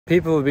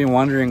People have been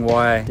wondering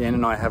why Dan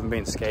and I haven't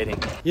been skating.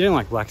 You don't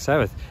like Black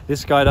Sabbath.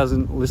 This guy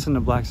doesn't listen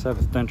to Black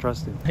Sabbath. Don't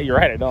trust him. You're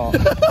right, I don't.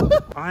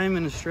 I'm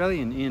an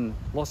Australian in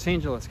Los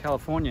Angeles,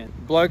 California.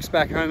 Blokes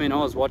back home in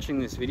Oz watching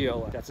this video,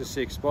 like, that's a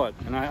sick spot.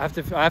 And I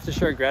have to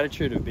show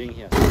gratitude of being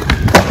here.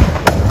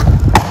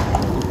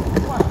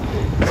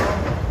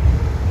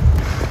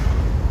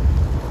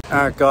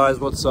 Alright guys,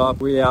 what's up?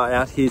 We are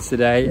out here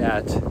today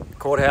at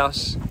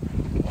Courthouse.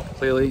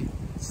 Clearly,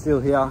 it's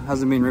still here,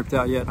 hasn't been ripped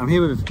out yet. I'm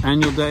here with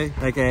Annual Day,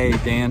 aka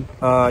Dan.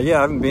 Yeah,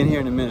 I haven't been here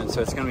in a minute,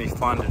 so it's gonna be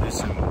fun to do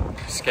some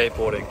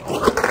skateboarding.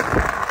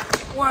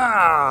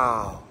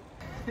 Wow!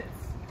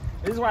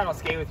 This is why I don't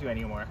skate with you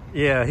anymore.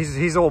 Yeah,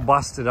 he's all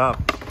busted up.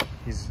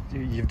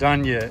 You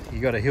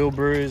got a heel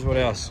bruise, what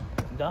else?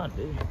 I'm done,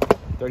 dude.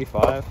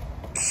 35.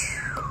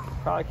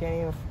 Probably can't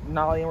even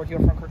nollie in with you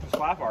in front of Christian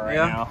slap bar right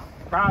now.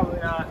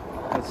 Probably not.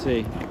 Let's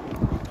see.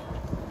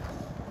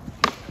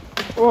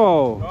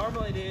 Whoa.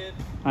 Normally, dude.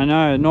 I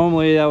know,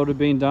 normally that would have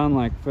been done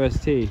like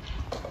first tee.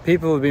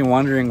 People have been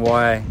wondering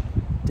why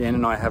Dan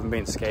and I haven't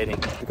been skating,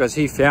 because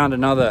he found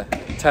another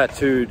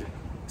tattooed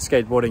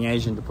skateboarding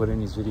Asian to put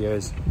in his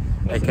videos.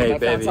 Okay,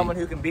 baby. I found someone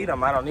who can beat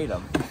him, I don't need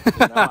him.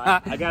 You know,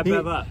 I got to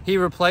bev up. He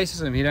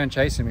replaces him, he don't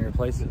chase him, he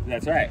replaces him.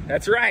 That's right,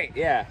 that's right,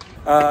 yeah.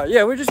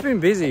 Yeah, we've just been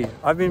busy.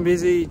 I've been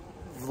busy,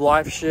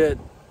 life shit.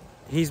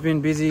 He's been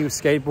busy with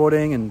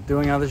skateboarding and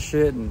doing other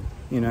shit, and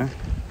you know.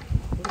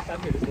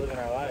 We're just living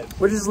our lives.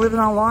 We're just living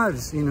our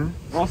lives, you know.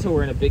 Also,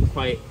 we're in a big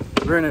fight.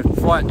 We're in a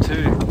fight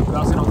too. We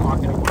also don't talk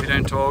anymore. We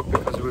don't talk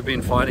because we've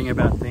been fighting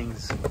about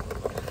things.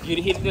 He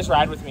didn't just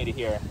ride with me to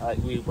here.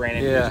 We ran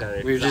into each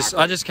other. Yeah,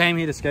 I just came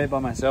here to skate by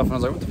myself, and I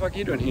was like, what the fuck are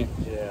you doing here?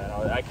 Yeah,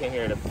 no, I came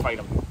here to fight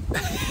him.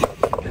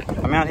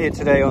 I'm out here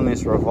today on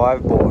this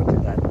Revive board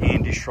that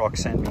Andy Schrock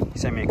sent me. He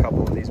sent me a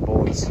couple of these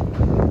boards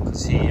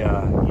because he, you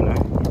know,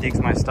 he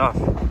digs my stuff.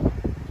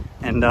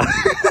 And,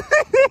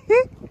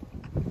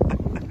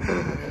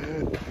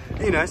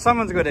 you know,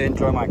 someone's got to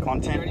enjoy my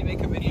content. Did you already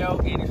make a video?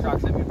 Andy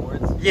Schrock sent me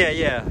boards?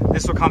 Yeah.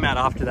 This will come out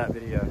after that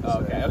video. Oh,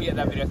 okay. So. Oh, yeah,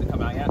 that video hasn't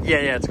come out yet?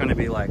 Yeah, it's going to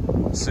be like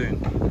soon.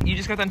 You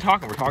just got done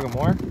talking. We're talking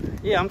more?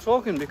 Yeah, I'm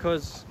talking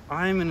because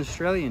I'm an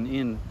Australian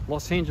in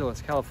Los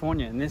Angeles,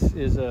 California, and this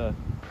is a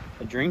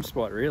dream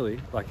spot,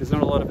 really. Like, there's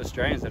not a lot of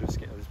Australians that have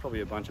skated. There's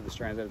probably a bunch of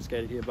Australians that have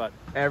skated here, but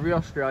every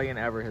Australian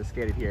ever has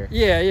skated here.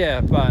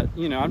 Yeah, but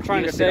you know, I'm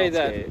trying to say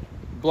that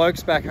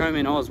blokes back home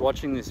in Oz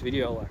watching this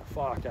video, like,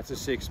 fuck, that's a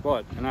sick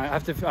spot, and I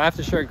have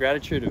to show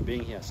gratitude of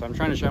being here. So I'm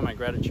trying to show my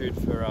gratitude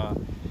for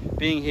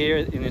being here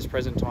in this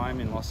present time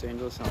in Los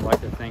Angeles, and I'd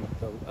like to thank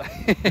the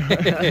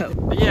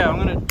But yeah, I'm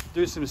gonna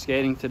do some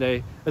skating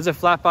today. There's a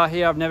flat bar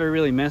here I've never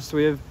really messed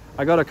with.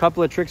 I got a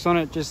couple of tricks on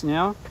it just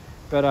now,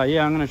 but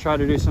yeah, I'm gonna try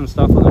to do some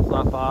stuff on the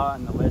flat bar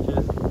and the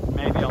ledges.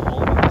 Maybe I'll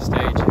hold on the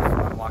stage if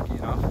I'm lucky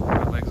enough.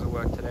 My legs will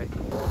work today.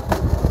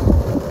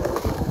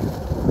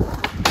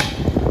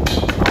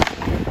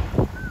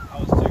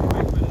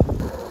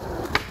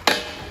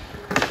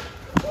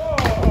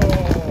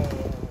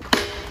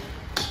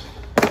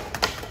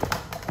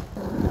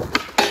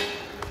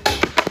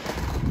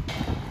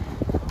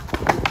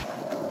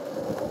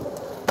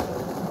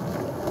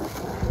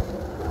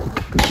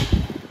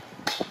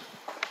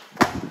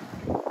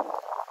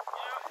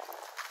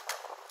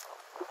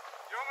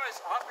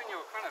 Up and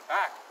you're kind of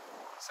back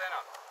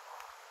center.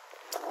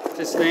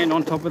 Just stand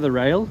on top of the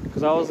rail,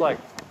 because I was like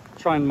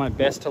trying my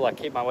best to like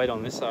keep my weight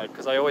on this side,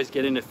 because I always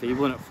get into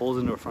feeble and it falls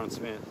into a front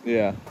spin.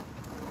 Yeah.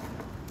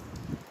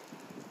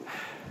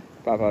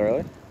 Pop out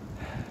early?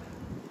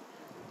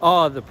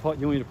 Oh, the pot,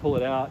 you want me to pull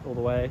it out all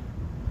the way?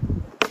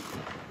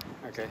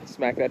 Okay.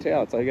 Smack that tail,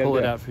 that's all you gotta do. Pull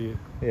it out for you.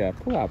 Yeah,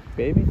 pull out,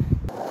 baby.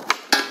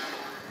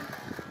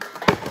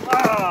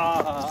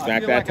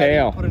 Smack that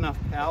tail. I didn't put enough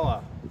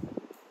power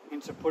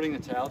into putting the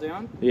tail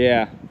down.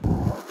 Yeah.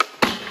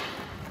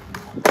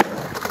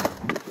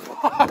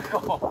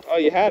 Oh,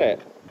 you had it.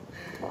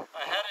 I had it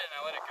and I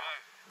let it go.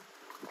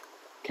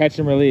 Catch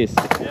and release.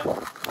 Yeah.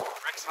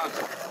 Rex Hunt.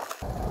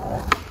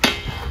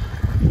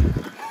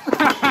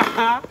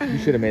 You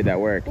should have made that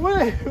work.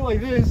 Wait,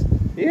 like this?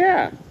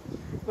 Yeah.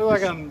 Look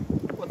like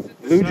what's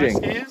it?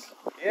 Luging.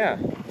 Yeah.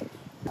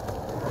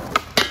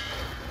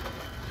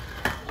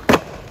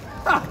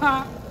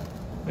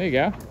 There you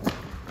go.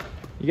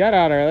 You got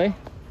out early.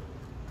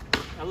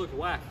 That looked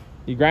whack.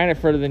 You grind it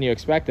further than you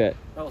expect it.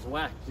 That was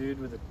whack, dude,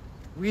 with a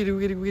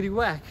wiggity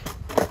whack.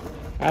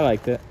 I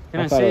liked it.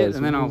 Can I see it?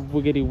 And then I'll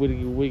wiggity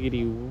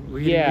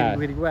yeah.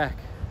 Wiggity whack.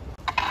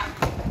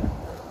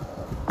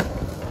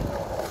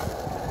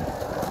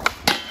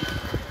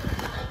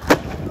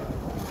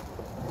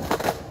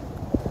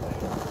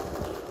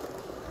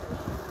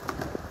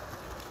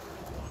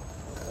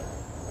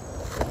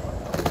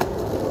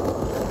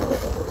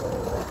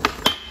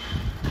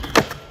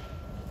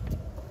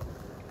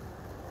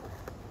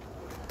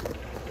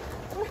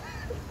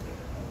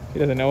 He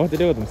doesn't know what to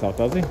do with himself,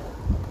 does he?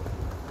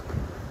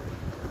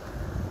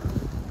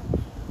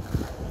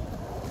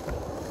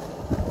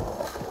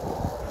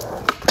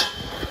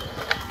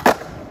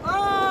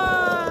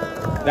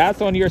 That's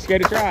the one you were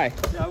scared to try.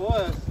 Yeah, I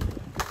was.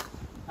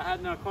 I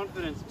had no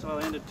confidence until I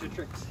landed 2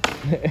 tricks.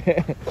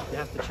 You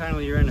have to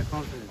channel your inner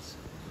confidence.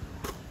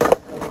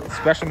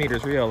 Special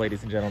meter's real,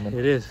 ladies and gentlemen.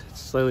 It is. It's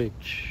slowly.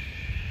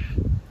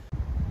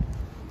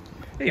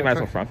 Hey, you might as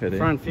well front 50.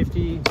 Front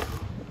 50.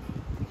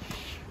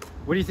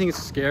 What do you think is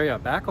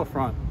scarier, back or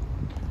front?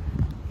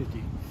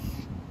 50.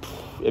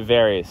 It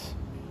varies.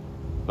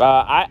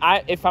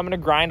 If I'm gonna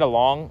grind a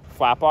long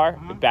flat bar,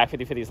 back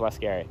 50-50 is less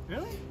scary.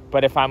 Really?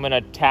 But if I'm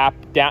gonna tap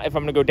down, if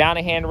I'm gonna go down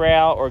a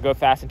handrail or go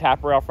fast and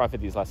tap a rail, front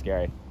 50 is less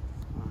scary.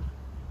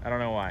 I don't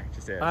know why,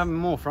 just is. I'm a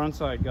more front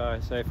side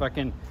guy, so if I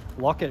can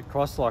lock it,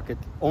 cross lock it,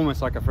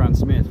 almost like a front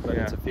Smith, but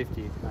it's a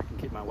 50, and I can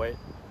keep my weight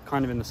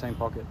kind of in the same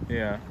pocket.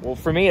 Yeah. Well,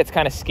 for me, it's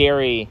kind of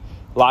scary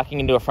locking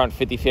into a front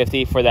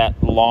 50-50 for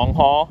that long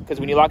haul, because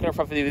when you lock into a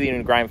front 50-50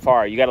 and grind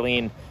far, you got to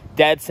lean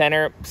dead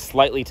center,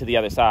 slightly to the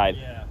other side.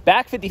 Yeah.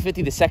 Back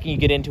 50-50, the second you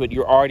get into it,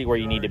 you're already where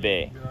you need to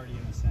be. You're already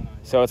in the center.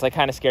 So it's like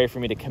kind of scary for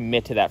me to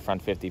commit to that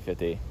front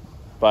 50-50.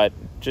 But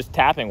just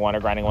tapping one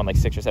or grinding one like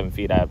 6 or 7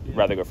 feet, I'd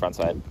rather go front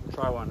side.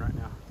 Try one right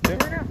now. Do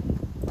it right now.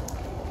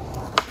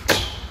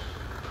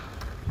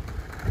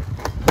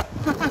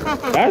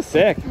 That was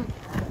sick.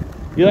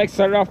 You like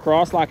started off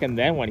cross lock and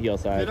then went heel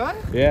side. Did I?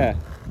 Yeah.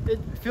 It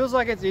feels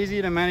like it's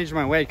easier to manage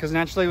my weight because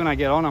naturally when I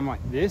get on, I'm like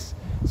this.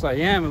 So I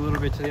am a little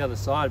bit to the other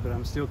side, but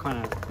I'm still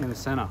kind of in the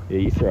center. Yeah,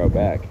 you throw it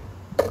back.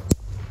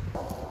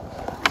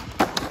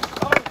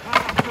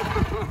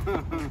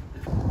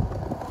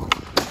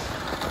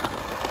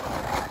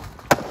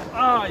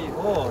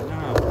 Oh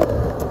no.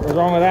 What's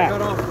wrong with that?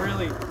 Got off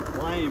really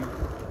lame.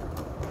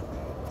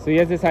 So he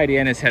has this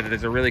idea in his head that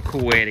there's a really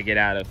cool way to get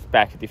out of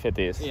back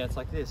 50-50s. Yeah, it's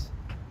like this.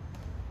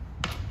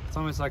 It's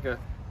almost like a...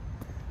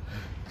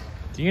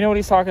 Do you know what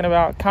he's talking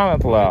about?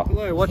 Comment below.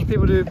 Watch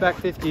people do back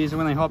 50s, and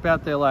when they hop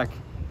out, they're like...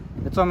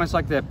 It's almost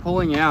like they're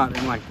pulling out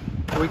and like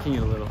tweaking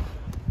it a little.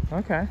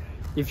 Okay.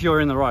 If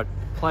you're in the right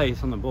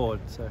place on the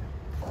board, so...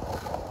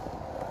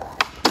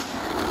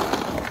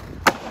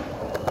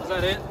 Is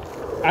that it?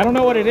 I don't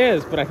know what it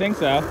is, but I think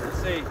so. Let's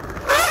see.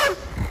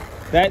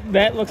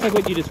 That looks like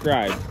what you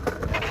described.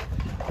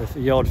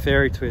 The old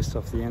fairy twist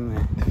off the end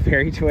there. The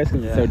fairy twist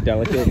is so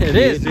delicate. It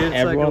is, dude. It's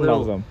Everyone like a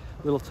loves them.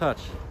 Little touch.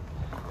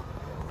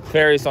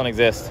 Fairies don't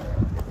exist.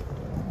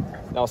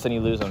 All of a sudden you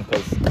lose them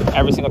because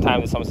every single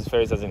time that someone says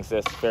fairies doesn't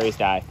exist, fairies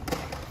die.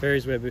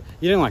 Fairies wear boots.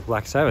 You don't like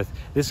Black Sabbath.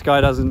 This guy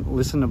doesn't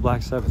listen to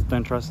Black Sabbath.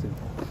 Don't trust him.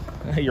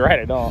 You're right,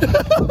 I don't.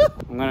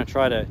 I'm going to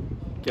try to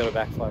get a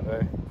back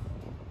 5-0.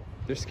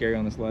 They're scary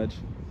on this ledge.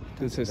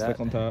 It's so slick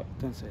on top.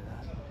 Don't say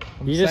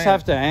that. You just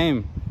have to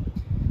aim.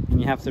 And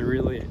you have to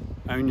really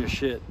own your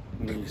shit.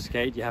 When you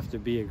skate, you have to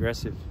be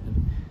aggressive.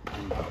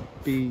 And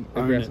be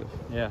aggressive.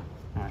 Yeah.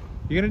 All right.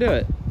 You're going to do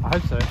it. I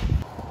hope so.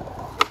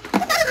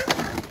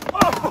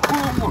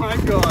 Oh my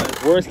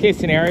god. Worst case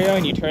scenario,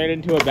 and you turn it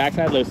into a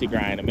backside low-C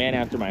grind. A man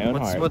after my own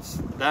heart. What's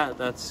that?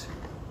 That's...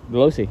 The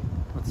low-C.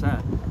 What's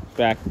that?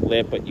 Back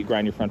lip, but you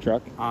grind your front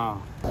truck. Oh.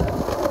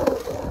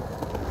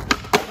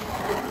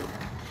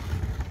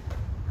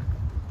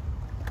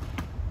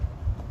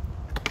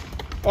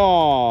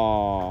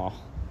 Oh,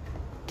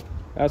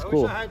 that's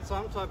cool. I wish I had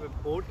some type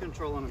of board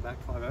control on a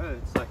back 5-0.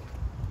 It's like,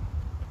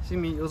 see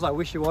me, it was like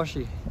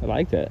wishy-washy. I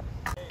liked it.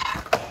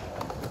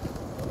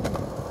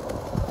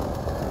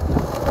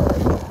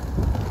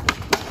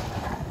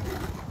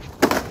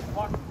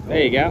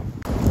 There you go.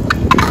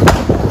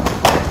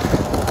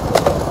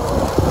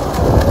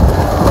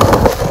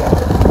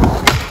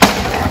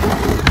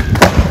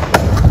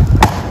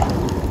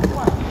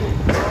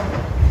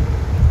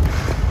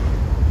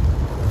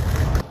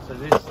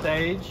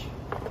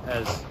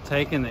 Has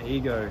taken the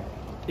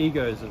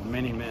egos of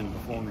many men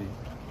before me.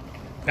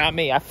 Not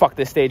me. I fucked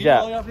this stage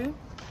up. Can you ollie up here?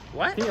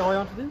 What? Can you ollie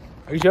onto this?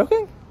 Are you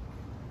joking?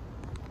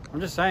 I'm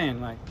just saying,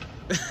 like,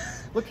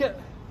 look at.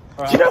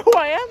 Right. Do you know who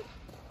I am?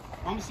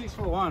 I'm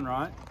 6'1",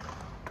 right?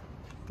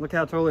 Look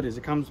how tall it is.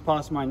 It comes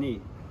past my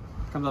knee.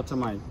 It comes up to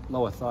my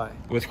lower thigh.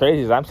 What's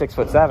crazy is I'm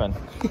 6'7",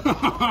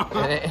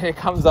 and it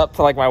comes up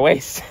to like my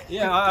waist.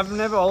 Yeah, I've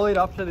never ollied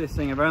up to this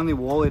thing. I've only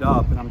wallied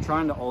up, and I'm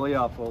trying to ollie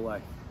up or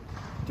like.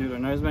 Dude, a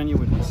nose menu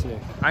would be sick.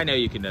 I know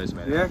you can nose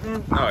menu. You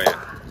reckon? Oh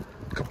yeah.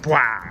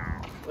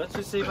 Wow. Let's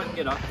just see if I can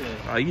get up there.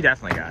 Oh, you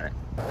definitely got it.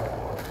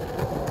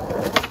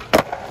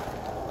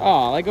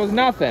 Oh, like it was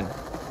nothing.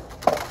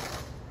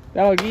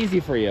 That'll look easy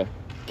for you.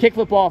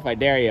 Kickflip off, I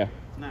dare you.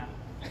 Nah.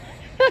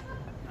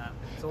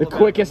 The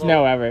quickest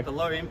no ever. The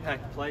low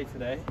impact play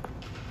today.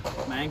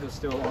 My ankle's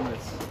still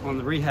on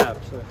the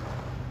rehab. So.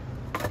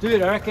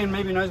 Dude, I reckon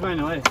maybe nose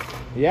menu left.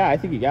 Yeah, I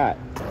think you got.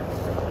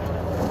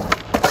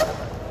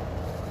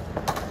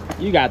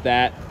 You got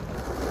that.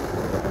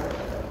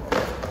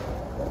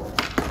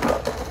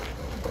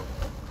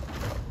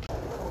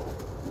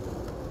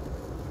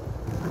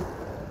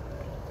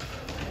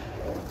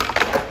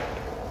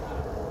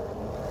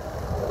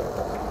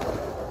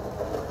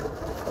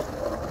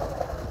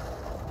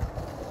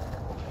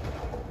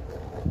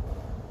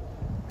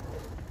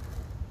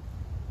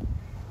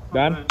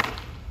 Done?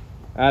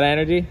 Out of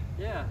energy?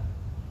 Yeah.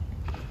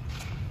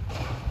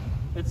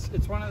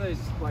 It's one of those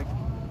like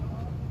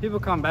People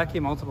come back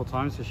here multiple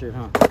times to shoot,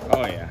 huh?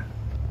 Oh yeah.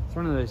 It's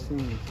one of those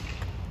things.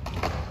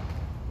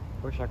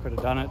 Wish I could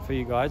have done it for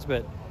you guys,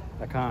 but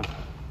I can't.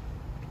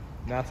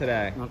 Not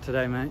today. Not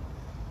today, mate.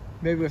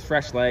 Maybe with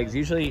fresh legs.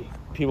 Usually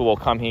people will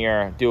come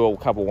here, do a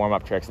couple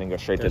warm-up tricks, and then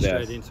go straight to this.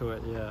 Straight into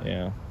it, yeah.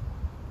 Yeah.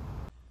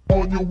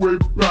 On your way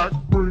back,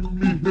 bring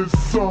me his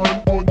son.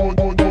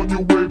 On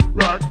your way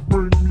back,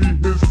 bring me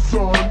his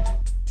son.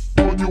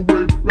 On your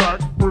way back,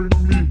 bring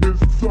me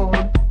his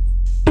son.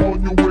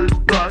 On your way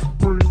back,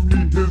 bring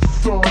me his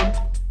son.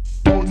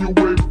 On your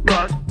way